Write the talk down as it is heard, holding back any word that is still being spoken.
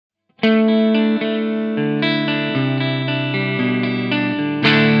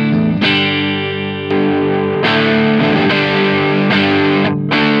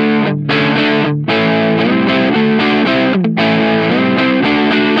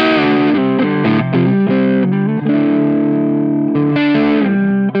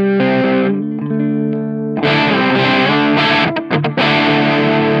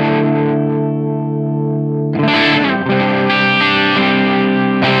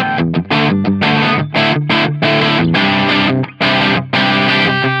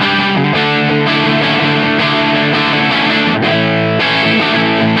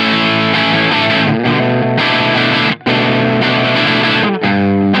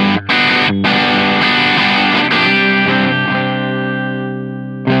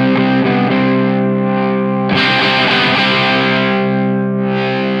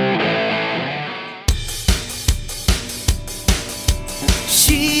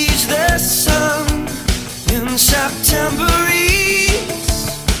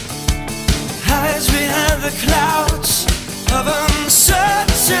memories hides behind the clouds of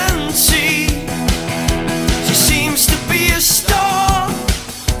uncertainty. She seems to be a star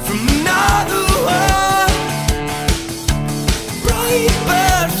from another world, bright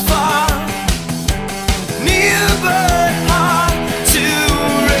but far, near but hard to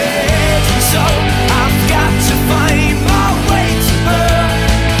reach. And so I've got to find my way to her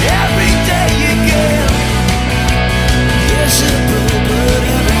every day again. Yes, a bluebird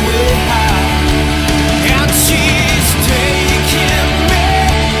everywhere, and she's taking me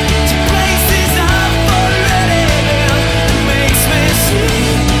to places I've already been. It makes me see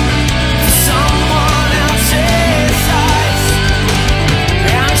someone else's eyes,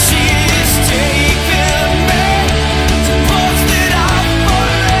 and she's taking me to ports that I've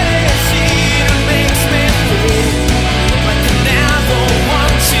already seen. It makes me feel like I never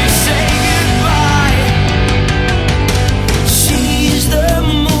want to say goodbye. She's the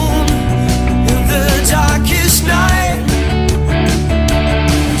moon in the darkest night,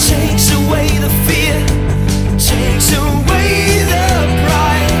 takes away the fear, takes away the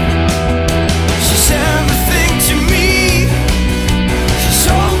pride. She's everything to me. She's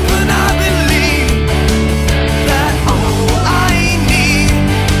open, I believe that all I need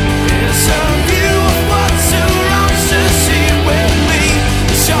is a view of what surrounds us here with me.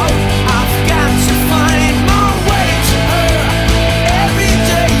 So I've got to find my way to her every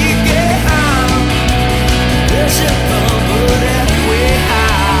day again. There's a bluebird everywhere,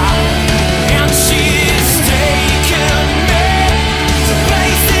 and she's taking me to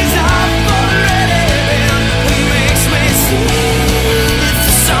places I've already been. It makes me see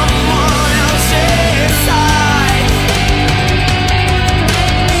someone else's eyes.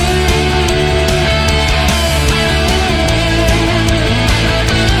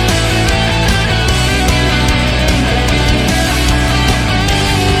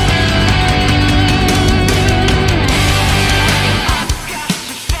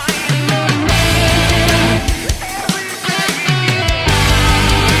 And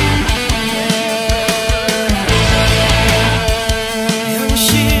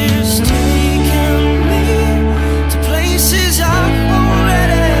she's taking me to places I've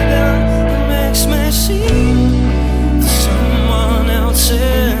already been. It makes me see someone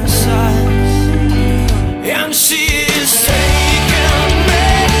else's eyes. And she's taking me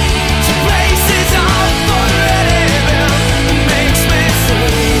to places I've already been. It makes me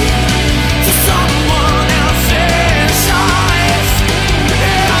see someone else's eyes.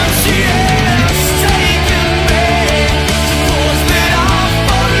 And she is taking me to ports that I've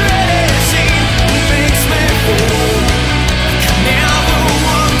already seen. It makes me feel like I never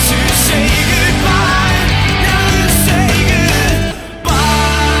want to say goodbye. Never say goodbye.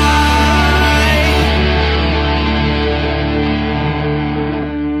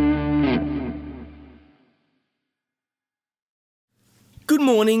 Good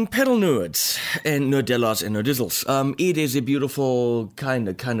morning, pedal nerds and nerdellas and nerdizzles. It is a beautiful, kind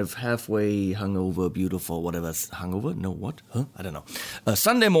of halfway hungover, beautiful, whatever's hungover? No, what? Huh? I don't know.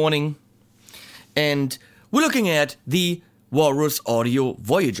 Sunday morning, and we're looking at the Walrus Audio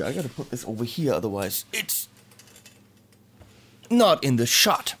Voyager. I gotta put this over here, otherwise it's not in the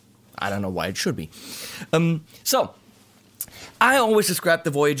shot. I don't know why it should be. So, I always describe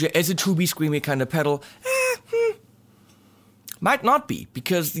the Voyager as a to-be screamy kind of pedal. Might not be,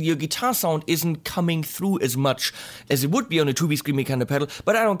 because your guitar sound isn't coming through as much as it would be on a to-be screamy kind of pedal,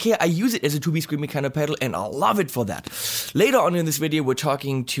 but I don't care. I use it as a to-be screamy kind of pedal, and I love it for that. Later on in this video, we're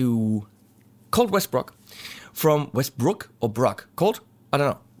talking to Colt Westbrook from Westbrook or Brock? Colt? I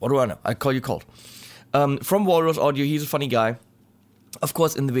don't know. What do I know? I call you Colt. From Walrus Audio. He's a funny guy. Of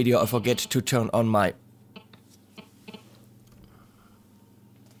course, in the video, I forget to turn on my...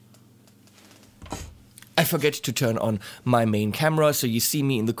 main camera, so you see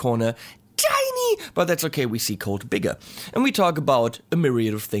me in the corner, tiny, but that's okay, we see Colt bigger. And we talk about a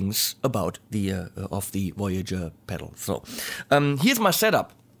myriad of things about the Voyager pedal. So, here's my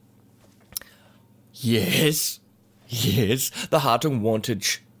setup. Yes, the Hartung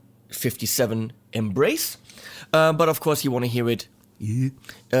Vantage 57 Embrace. But of course you want to hear it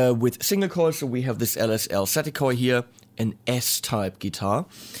with single coil, so we have this LSL static coil here, an S-type guitar.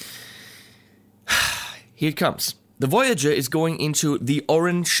 Here it comes. The Voyager is going into the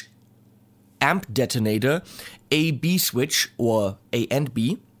orange amp detonator A-B switch, or A and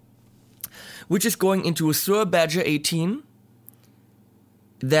B, which is going into a Sir Badger 18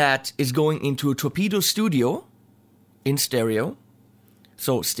 that is going into a Torpedo Studio in stereo,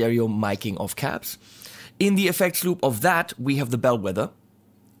 so stereo miking of cabs. In the effects loop of that, we have the Bellwether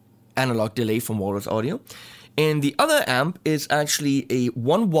analog delay from Walrus Audio. And the other amp is actually a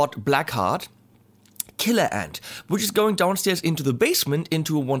 1 watt Blackheart killer amp, which is going downstairs into the basement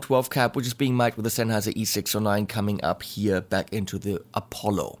into a 112 cab, which is being mic'd with a Sennheiser E609 coming up here back into the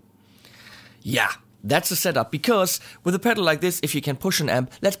Apollo. Yeah, that's the setup, because with a pedal like this, if you can push an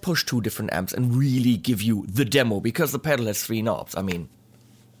amp, let's push 2 different amps and really give you the demo, because the pedal has 3 knobs. I mean,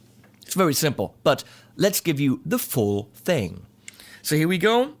 it's very simple, but let's give you the full thing. So here we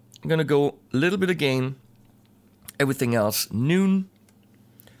go. I'm gonna go a little bit of gain, everything else noon.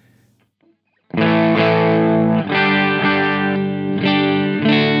 I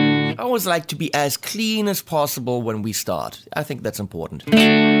always like to be as clean as possible when we start. I think that's important.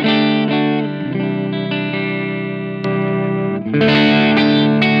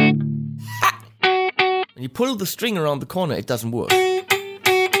 When you pull the string around the corner, it doesn't work.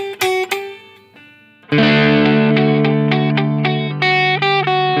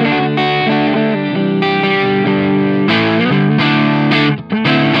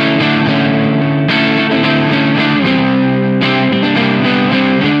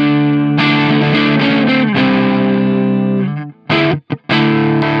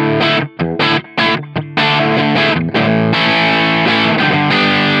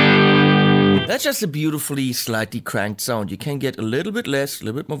 That's just a beautifully slightly cranked sound. You can get a little bit less, a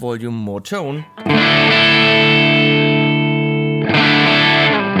little bit more volume, more tone.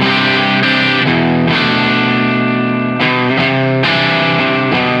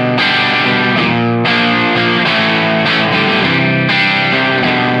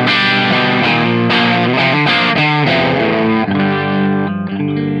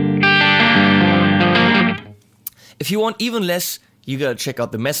 If you want even less, you gotta check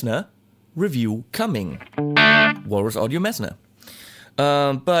out the Messner review coming. Walrus Audio Messner.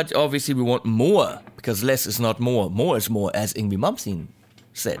 But obviously we want more, because less is not more. More is more, as Yngwie Malmsteen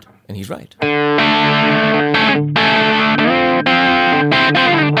said. And he's right.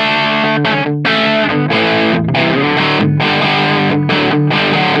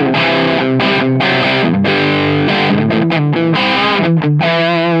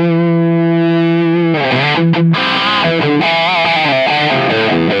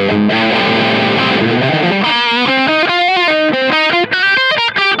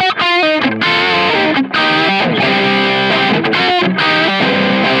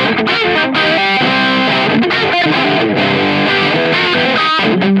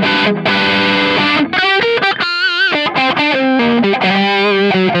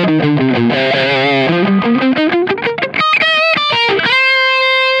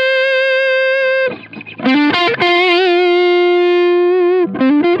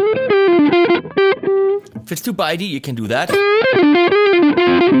 If it's too bitey, you can do that.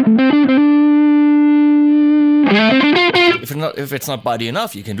 If it's not bitey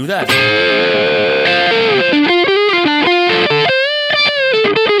enough, you can do that.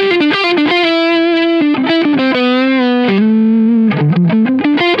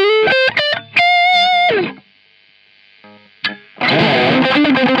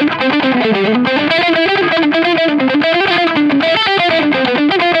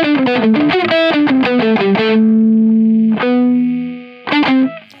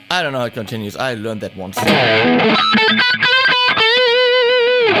 I don't know how it continues. I learned that once.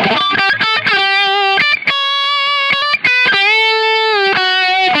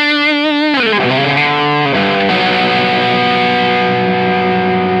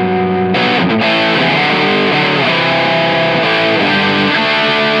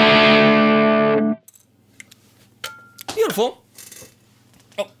 Beautiful.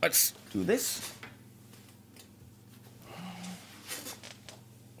 Oh, let's do this.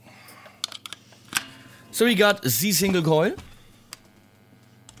 So we got Z single coil.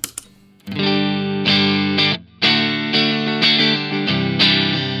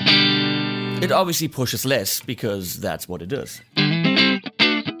 It obviously pushes less because that's what it does.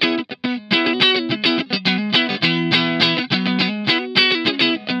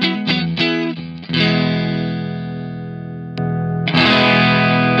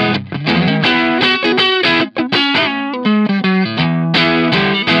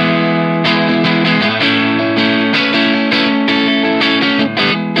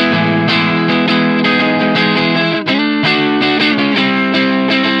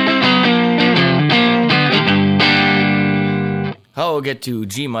 How I'll get to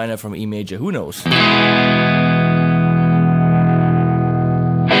G minor from E major, who knows?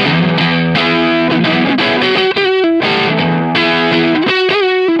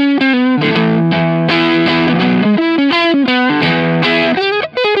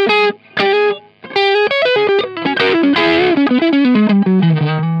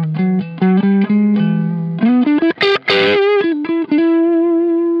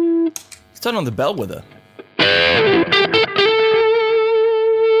 turn on the bellwether.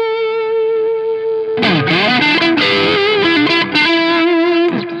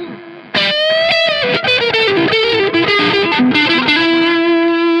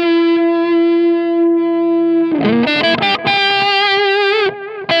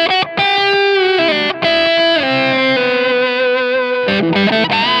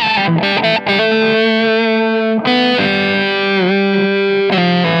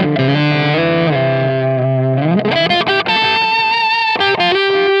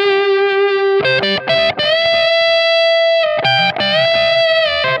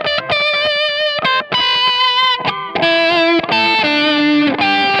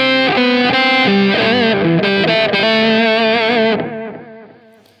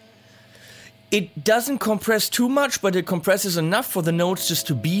 It doesn't compress too much, but it compresses enough for the notes just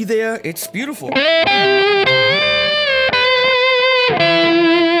to be there. It's beautiful.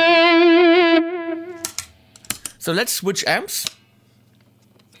 So let's switch amps.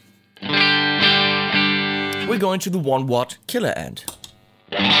 We're going to the 1 watt killer amp.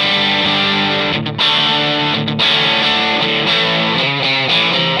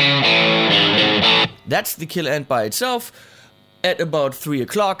 That's the killer amp by itself. At about 3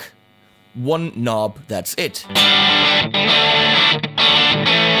 o'clock. 1 knob, that's it.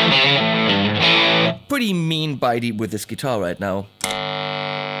 Pretty mean bitey with this guitar right now.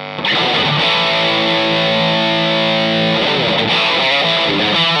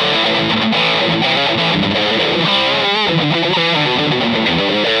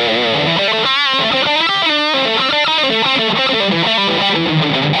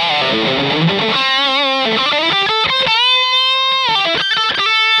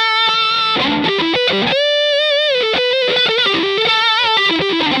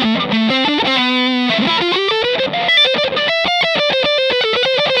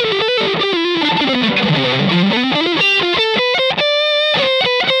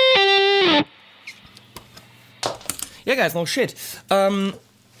 Yeah, guys, no shit.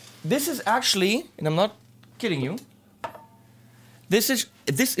 This is actually, and I'm not kidding you, this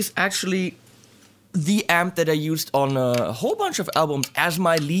is actually the amp that I used on a whole bunch of albums as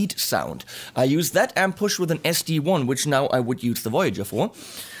my lead sound. I used that amp pushed with an SD1, which now I would use the Voyager for.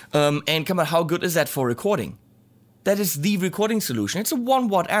 And come on, how good is that for recording? That is the recording solution. It's a 1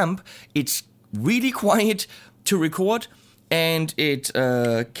 watt amp. It's really quiet to record. And it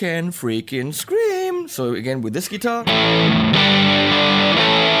can freaking scream. So again, with this guitar.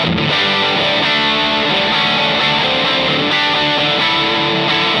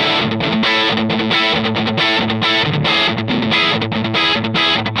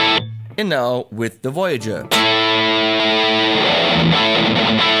 And now with the Voyager.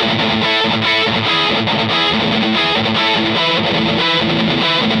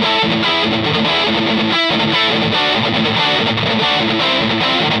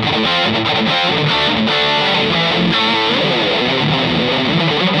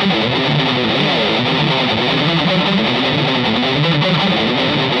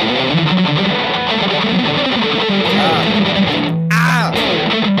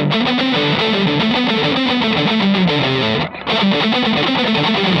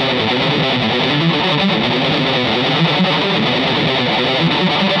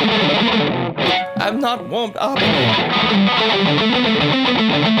 I'm not warmed up.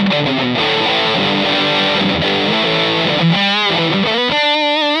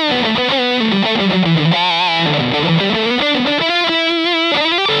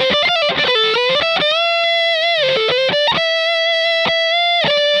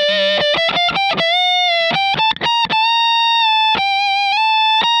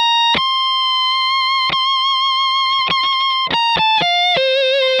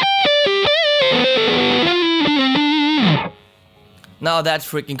 Now that's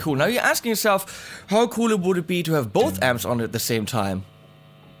freaking cool. Now you're asking yourself, how cool would it be to have both amps on at the same time?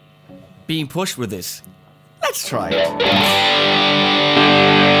 Being pushed with this. Let's try it.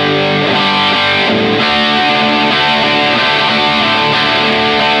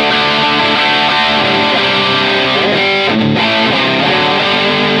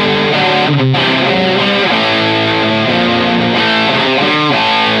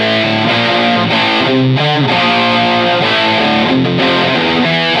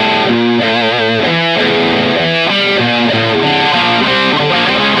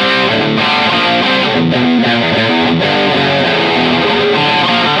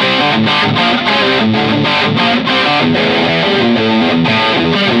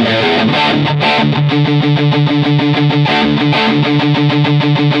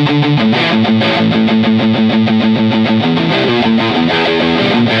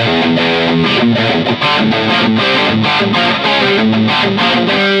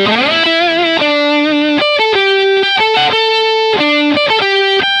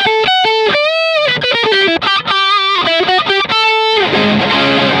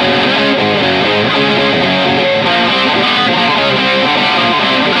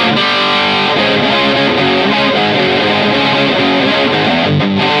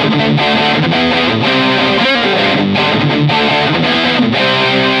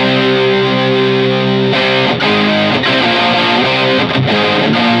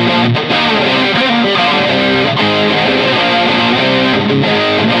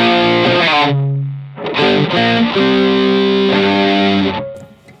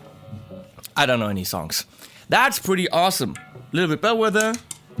 I don't know any songs. That's pretty awesome. A little bit bellwether.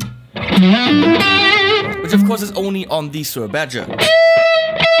 Which of course is only on the Sir Badger.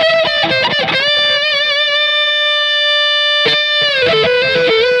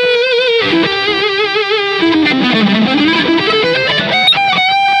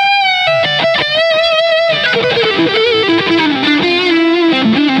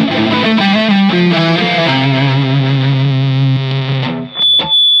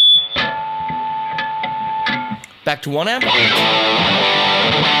 Back to 1 amp.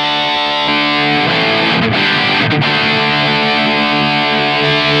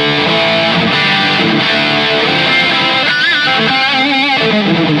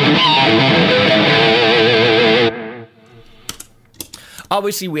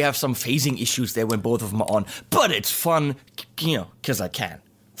 Obviously, we have some phasing issues there when both of them are on, but it's fun, you know, because I can.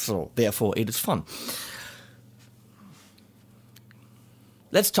 So, therefore, it is fun.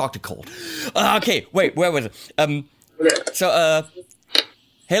 Let's talk to Colt. Okay, wait, where was it? So,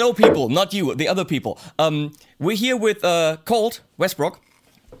 hello people, not you, the other people. We're here with Colt Westbrook.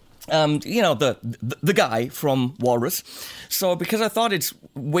 You know, the guy from Walrus. So, because I thought it's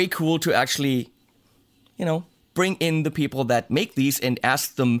way cool to actually, you know, bring in the people that make these and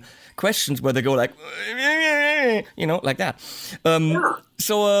ask them questions where they go like, you know, like that.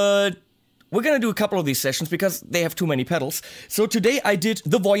 So, we're gonna do a couple of these sessions because they have too many pedals. So today I did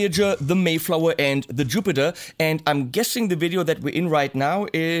the Voyager, the Mayflower, and the Jupiter, and I'm guessing the video that we're in right now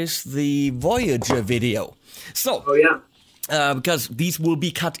is the Voyager video. So, because these will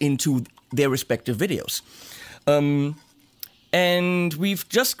be cut into their respective videos. And we've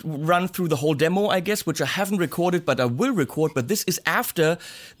just run through the whole demo, I guess, which I haven't recorded, but I will record, but this is after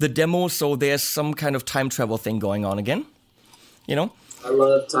the demo, so there's some kind of time travel thing going on again, you know? I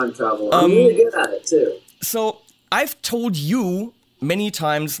love time travel. I'm really good at it, too. So, I've told you many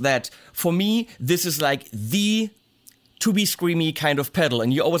times that, for me, this is like the to-be-screamy kind of pedal,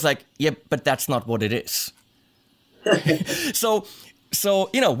 and you're always like, yeah, but that's not what it is. So,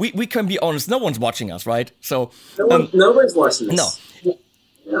 you know, we can be honest, no one's watching us, right? So nobody's watching this. No.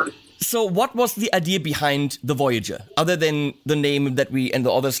 Yeah. So what was the idea behind the Voyager, other than the name that we, and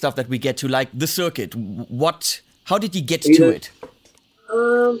the other stuff that we get to, like the circuit? How did you get to it?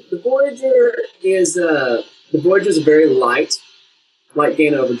 The Voyager is a very light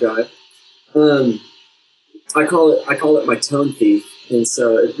gain overdrive. I call it my tone thief. And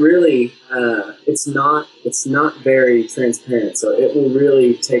so it really, it's not very transparent. So it will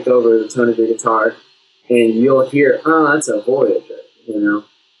really take over the tone of the guitar, and you'll hear, that's a Voyager. You know,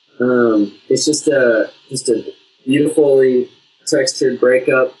 it's just a beautifully textured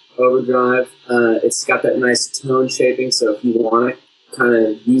breakup overdrive. It's got that nice tone shaping. So if you want to kind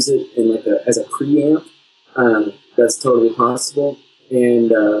of use it in as a preamp, that's totally possible.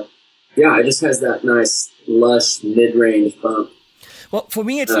 And it just has that nice lush mid-range bump. Well, for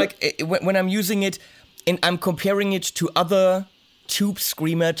me, it's like when I'm using it and I'm comparing it to other tube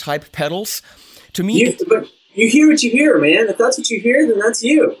screamer type pedals. To me, but you hear what you hear, man. If that's what you hear, then that's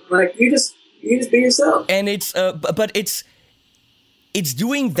you. Like you just be yourself. And it's but it's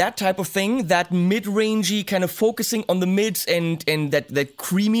doing that type of thing, that mid-rangey kind of focusing on the mids and that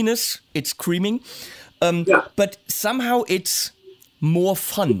creaminess. It's creaming, but somehow it's more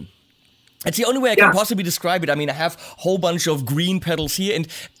fun. It's the only way I can possibly describe it. I mean, I have a whole bunch of green pedals here, and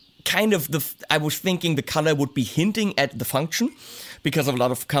kind of I was thinking the color would be hinting at the function, because a lot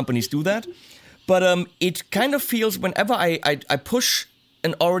of companies do that. But it kind of feels, whenever I push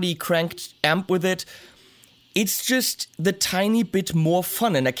an already cranked amp with it, it's just the tiny bit more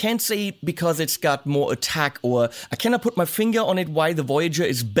fun. And I can't say because it's got more attack, or I cannot put my finger on it why the Voyager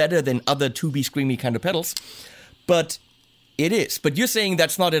is better than other to-be-screamy kind of pedals. But it is. But you're saying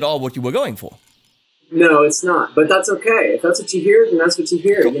that's not at all what you were going for. No, it's not. But that's okay. If that's what you hear, then that's what you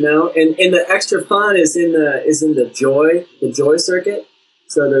hear. Cool. You know. And the extra fun is in the joy circuit.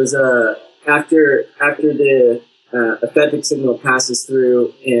 So there's after the affected signal passes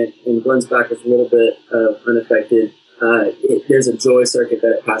through and blends back with a little bit of unaffected. There's a joy circuit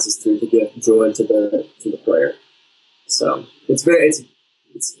that it passes through to give joy to the player. So it's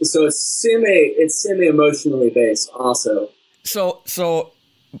semi emotionally based also. So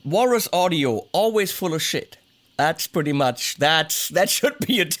Walrus audio, always full of shit. That's pretty much, that should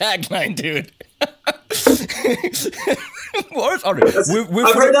be a tagline, dude. Walrus audio. I've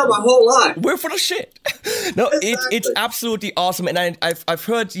heard that my whole life. We're full of shit. No, exactly. It's absolutely awesome. And I've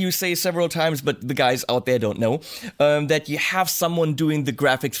heard you say several times, but the guys out there don't know, that you have someone doing the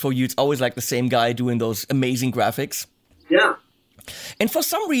graphics for you. It's always like the same guy doing those amazing graphics. Yeah. And for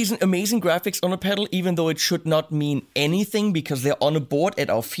some reason, amazing graphics on a pedal, even though it should not mean anything because they're on a board at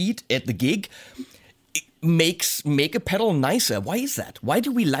our feet at the gig, it make a pedal nicer. Why is that? Why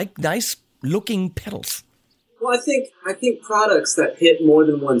do we like nice looking pedals? Well, I think products that hit more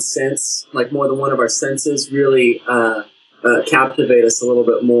than one sense, like more than one of our senses, really captivate us a little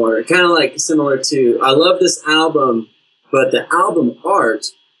bit more. Kind of like similar to, I love this album, but the album art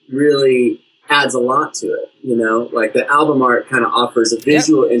really adds a lot to it, you know? Like the album art kind of offers a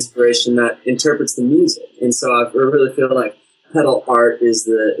visual inspiration that interprets the music. And so I really feel like pedal art is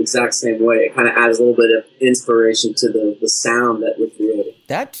the exact same way. It kind of adds a little bit of inspiration to the sound that we're creating.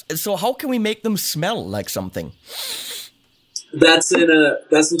 So how can we make them smell like something? That's in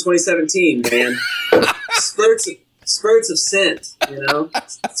 2017, man. Spurts of scent, you know,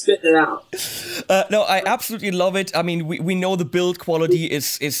 spitting it out. No, I absolutely love it. I mean, we know the build quality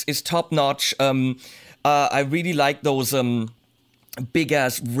is top notch. I really like those big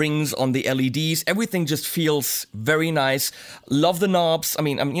ass rings on the LEDs. Everything just feels very nice. Love the knobs. I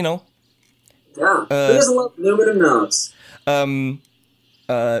mean, you know. Yeah, who doesn't love aluminum knobs?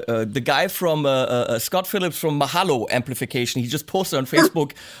 The guy from Scott Phillips from Mahalo Amplification, he just posted on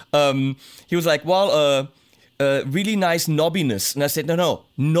Facebook. He was like, well, really nice knobbiness, and I said, no,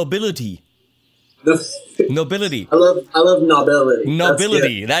 nobility. Nobility. I love nobility.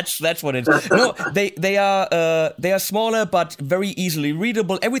 Nobility. That's what it is. No, they are smaller but very easily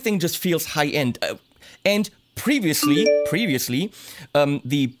readable. Everything just feels high end. And previously,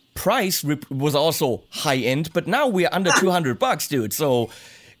 the price was also high end, but now we're under $200, dude. So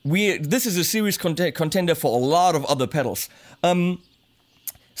this is a serious contender for a lot of other pedals.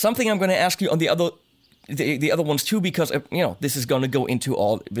 Something I'm going to ask you on the other ones too, because you know this is going to go into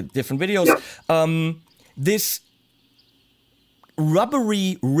all different videos. Yeah. This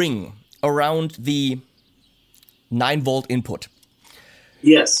rubbery ring around the 9-volt input.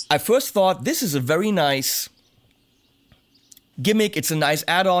 Yes. I first thought this is a very nice gimmick. It's a nice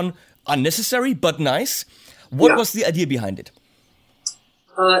add-on, unnecessary but nice. What was the idea behind it?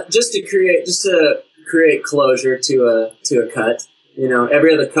 Just to create closure to a cut. You know,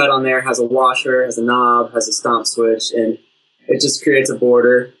 every other cut on there has a washer, has a knob, has a stomp switch, and it just creates a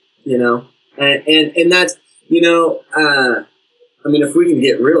border, you know. And that's, you know, I mean, if we can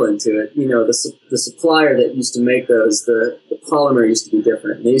get real into it, you know, the supplier that used to make those, the polymer used to be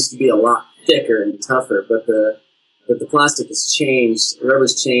different. They used to be a lot thicker and tougher, but the plastic has changed. The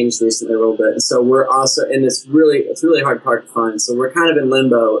rubber's changed recently a little bit, and so we're also, and it's really hard part to find. So we're kind of in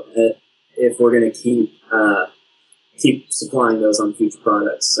limbo if we're going to keep supplying those on future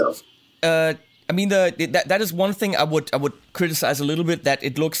products. So, I mean, that is one thing I would criticize a little bit, that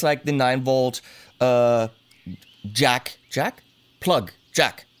it looks like the 9-volt jack.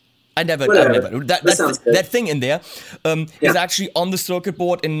 I never that thing in there is actually on the circuit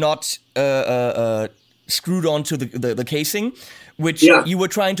board and not screwed onto the casing, which you were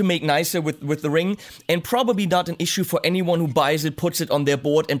trying to make nicer with the ring, and probably not an issue for anyone who buys it, puts it on their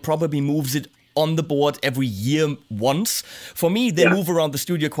board, and probably moves it on the board every year once. For me, they move around the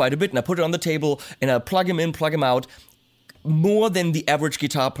studio quite a bit, and I put it on the table, and I plug them in, plug them out, more than the average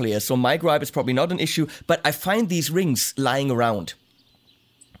guitar player. So my gripe is probably not an issue, but I find these rings lying around.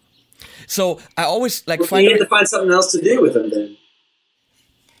 So I always like you have to find something else to do with them then.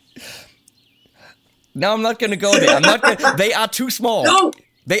 No, I'm not going to go there. I'm not gonna, they are too small. No!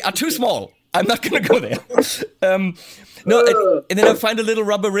 They are too small. I'm not going to go there. And then I find a little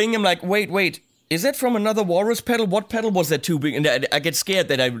rubber ring. I'm like, wait. Is that from another Walrus pedal? What pedal was that too big? And I get scared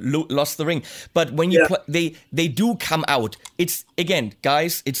that I lost the ring. But when you they do come out. It's, again,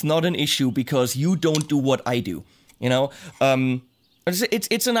 guys, it's not an issue because you don't do what I do. You know?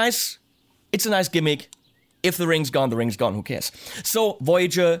 It's a nice gimmick. If the ring's gone, the ring's gone. Who cares? So,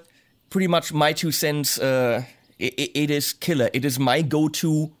 Voyager, pretty much my 2 cents. It is killer. It is my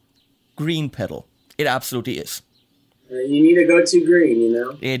go-to green pedal. It absolutely is. You need a go-to green, you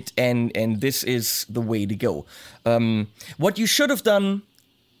know? And this is the way to go. What you should have done,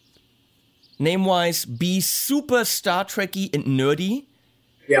 name-wise, be super Star Trek-y and nerdy.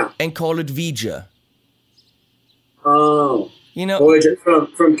 Yeah. And call it Voyager. Oh. You know, Voyager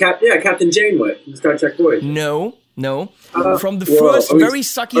from Captain Janeway from Star Trek Voyager. No. From the first very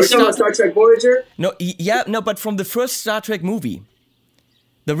sucky Star Trek Voyager? No, but from the first Star Trek movie.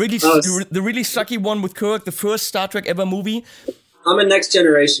 The really sucky one with Kirk, the first Star Trek ever movie. I'm a Next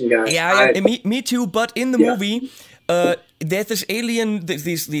Generation guy. Yeah, me too. But in the movie, there's this alien,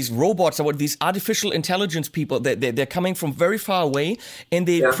 these robots, or these artificial intelligence people. They're coming from very far away, and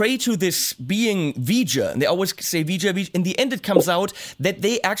they pray to this being Voyager, and they always say Voyager. In the end, it comes out that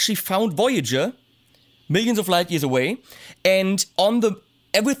they actually found Voyager millions of light years away, and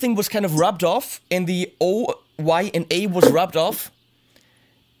everything was kind of rubbed off, and the O, Y, and A was rubbed off,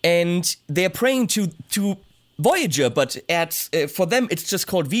 and they're praying to Voyager, but for them it's just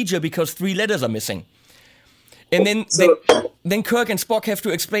called Voyager because 3 letters are missing. And then Kirk and Spock have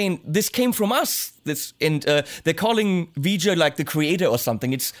to explain this came from us. They're calling Voyager like the creator or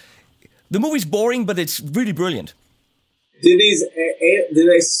something. The movie's boring, but it's really brilliant. Do these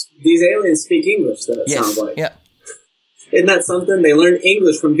aliens speak English? Though it sounds like. Yeah. Isn't that something? They learned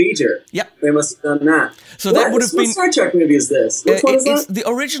English from Voyager. Yeah. They must have done that. So that would have been. What Star Trek movie is this? Which one is that? It's the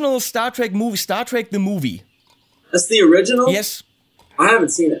original Star Trek movie, Star Trek the movie. That's the original? Yes. I haven't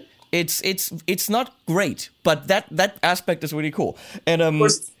seen it. It's not great, but that aspect is really cool. And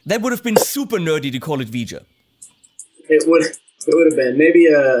that would have been super nerdy to call it Voyager. It would have been.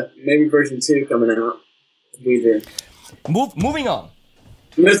 Maybe version 2 coming out. Voyager. Moving on.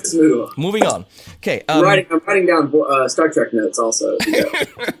 Let's move on. Moving on. Okay. I'm writing down Star Trek notes also.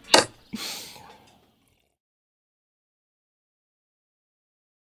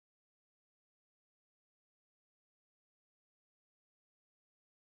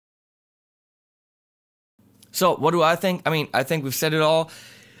 So, what do I think? I mean, I think we've said it all.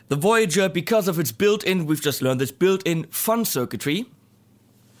 The Voyager, because of its built-in, we've just learned this built-in fun circuitry,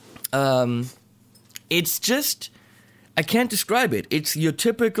 it's just, I can't describe it. It's your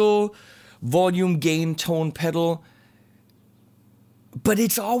typical volume gain tone pedal, but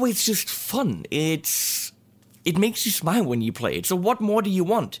it's always just fun. It makes you smile when you play it. So what more do you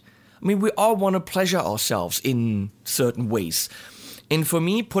want? I mean, we all want to pleasure ourselves in certain ways. And for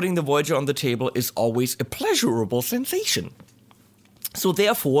me, putting the Voyager on the table is always a pleasurable sensation. So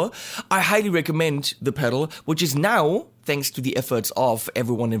therefore, I highly recommend the pedal, which is now, thanks to the efforts of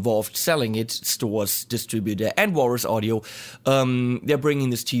everyone involved selling it, stores, distributor, and Walrus Audio, they're bringing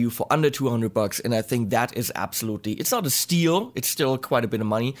this to you for under $200, and I think that is absolutely, it's not a steal, it's still quite a bit of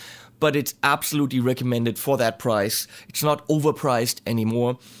money, but it's absolutely recommended for that price. It's not overpriced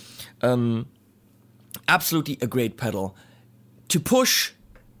anymore. Absolutely a great pedal. To push,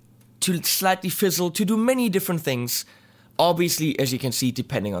 to slightly fizzle, to do many different things. Obviously, as you can see,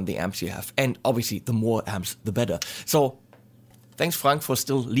 depending on the amps you have. And obviously, the more amps, the better. So, thanks Frank for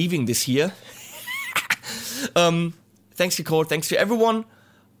still leaving this here. Thanks to Colt, thanks to everyone.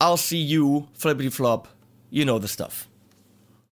 I'll see you, flippity flop. You know the stuff.